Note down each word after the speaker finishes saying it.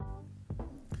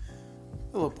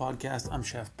Hello, podcast. I'm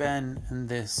Chef Ben, and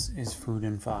this is Food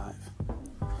in 5.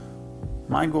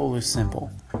 My goal is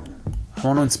simple. I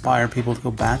want to inspire people to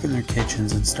go back in their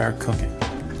kitchens and start cooking.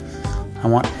 I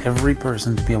want every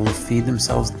person to be able to feed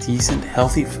themselves decent,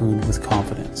 healthy food with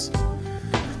confidence.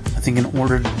 I think in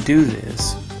order to do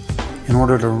this, in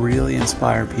order to really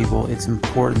inspire people, it's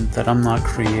important that I'm not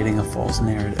creating a false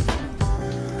narrative.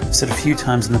 I've said a few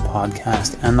times in the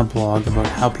podcast and the blog about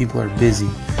how people are busy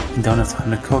and don't have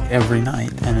time to cook every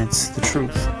night, and it's the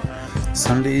truth.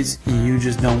 Some days you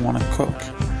just don't want to cook.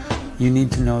 You need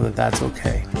to know that that's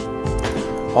okay.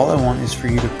 All I want is for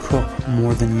you to cook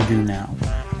more than you do now,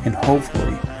 and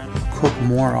hopefully cook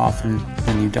more often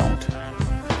than you don't.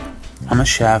 I'm a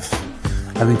chef.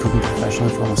 I've been cooking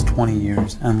professionally for almost 20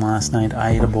 years, and last night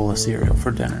I ate a bowl of cereal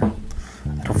for dinner.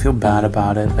 I don't feel bad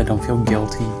about it. I don't feel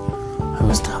guilty. I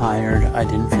was tired, I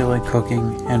didn't feel like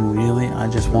cooking, and really I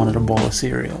just wanted a bowl of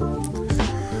cereal.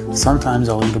 Sometimes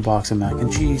I'll eat a box of mac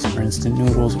and cheese or instant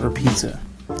noodles or pizza.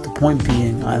 The point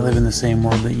being, I live in the same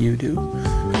world that you do.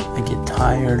 I get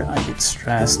tired, I get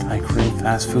stressed, I crave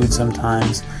fast food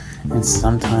sometimes, and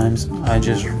sometimes I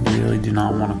just really do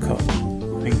not want to cook.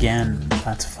 Again,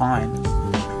 that's fine.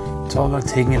 It's all about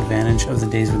taking advantage of the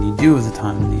days when you do have the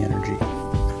time and the energy.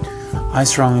 I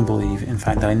strongly believe, in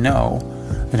fact I know,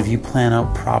 that if you plan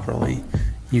out properly,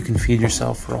 you can feed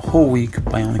yourself for a whole week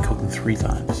by only cooking 3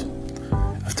 times.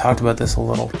 I've talked about this a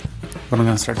little, but I'm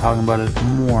going to start talking about it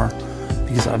more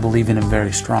because I believe in it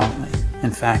very strongly.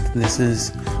 In fact, this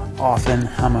is often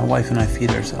how my wife and I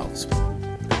feed ourselves.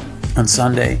 On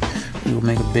Sunday, we will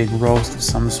make a big roast of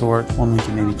some sort. One week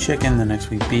maybe chicken, the next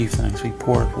week beef, the next week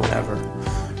pork, whatever.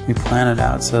 We plan it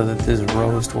out so that this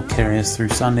roast will carry us through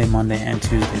Sunday, Monday, and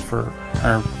Tuesday for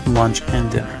our lunch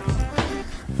and dinner.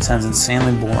 It sounds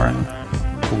insanely boring,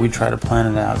 but we try to plan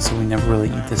it out so we never really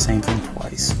eat the same thing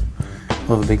twice.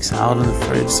 We'll have a big salad in the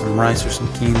fridge, some rice or some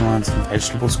quinoa, and some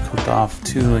vegetables cooked off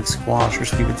too, like squash or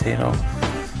sweet potato.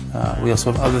 We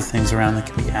also have other things around that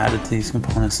can be added to these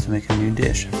components to make a new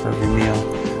dish for every meal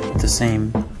with the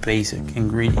same basic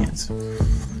ingredients.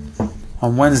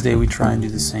 On Wednesday, we try and do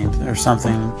the same or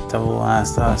something that will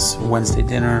last us Wednesday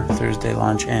dinner, Thursday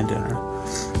lunch, and dinner.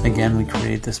 Again, we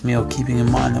create this meal keeping in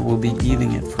mind that we'll be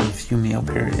eating it for a few meal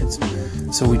periods.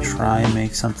 So we try and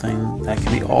make something that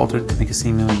can be altered to make it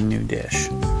seem like a new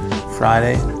dish.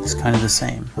 Friday is kind of the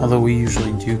same, although we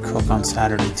usually do cook on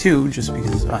Saturday too, just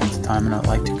because I have the time and I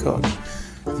like to cook.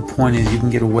 The point is you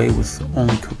can get away with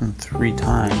only cooking 3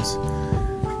 times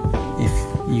if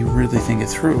you really think it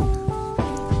through.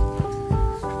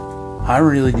 I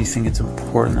really do think it's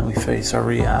important that we face our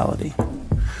reality.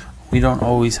 We don't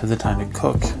always have the time to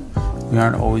cook. We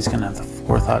aren't always going to have the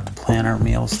forethought to plan our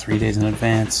meals 3 days in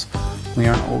advance. We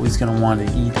aren't always going to want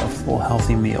to eat a full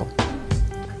healthy meal.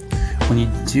 When you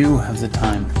do have the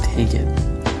time, take it.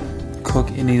 Cook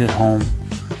and eat at home.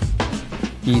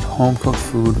 Eat home-cooked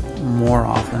food more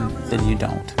often than you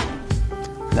don't.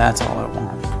 That's all I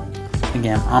want.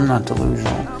 Again, I'm not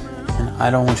delusional, and I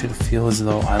don't want you to feel as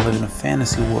though I live in a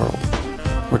fantasy world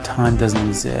where time doesn't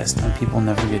exist and people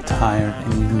never get tired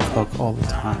and you can cook all the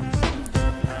time.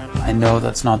 I know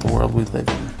that's not the world we live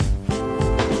in.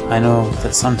 I know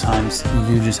that sometimes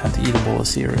you just have to eat a bowl of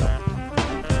cereal.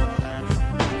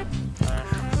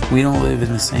 We don't live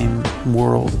in the same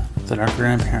world that our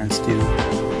grandparents do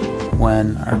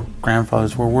when our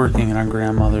grandfathers were working and our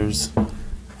grandmothers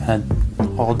had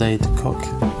all day to cook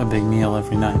a big meal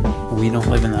every night. We don't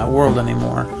live in that world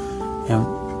anymore, and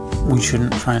we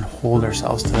shouldn't try and hold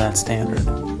ourselves to that standard.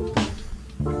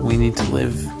 We need to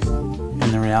live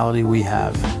in the reality we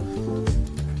have,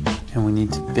 and we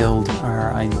need to build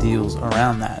our ideals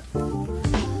around that.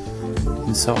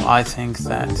 And so I think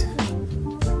that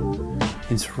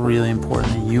it's really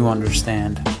important that you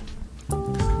understand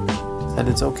that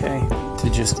it's okay to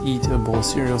just eat a bowl of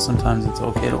cereal. Sometimes it's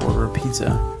okay to order a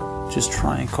pizza. Just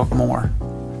try and cook more,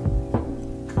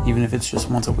 even if it's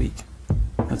just once a week.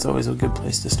 That's always a good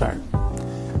place to start.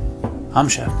 I'm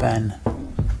Chef Ben.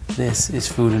 This is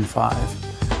Food in 5.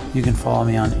 You can follow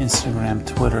me on Instagram,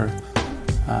 Twitter,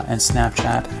 and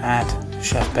Snapchat at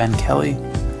Chef Ben Kelly.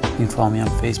 You can follow me on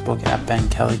Facebook at Ben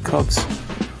Kelly Cooks.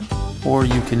 Or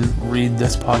you can read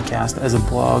this podcast as a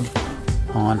blog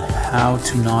on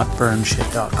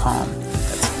howtonotburnshit.com.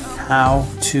 That's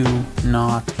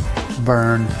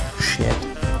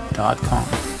howtonotburnshit.com.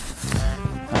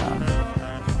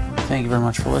 Thank you very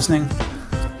much for listening.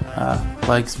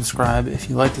 Like, subscribe. If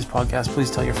you like this podcast,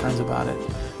 please tell your friends about it.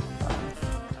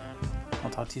 I'll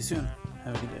talk to you soon.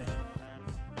 Have a good day.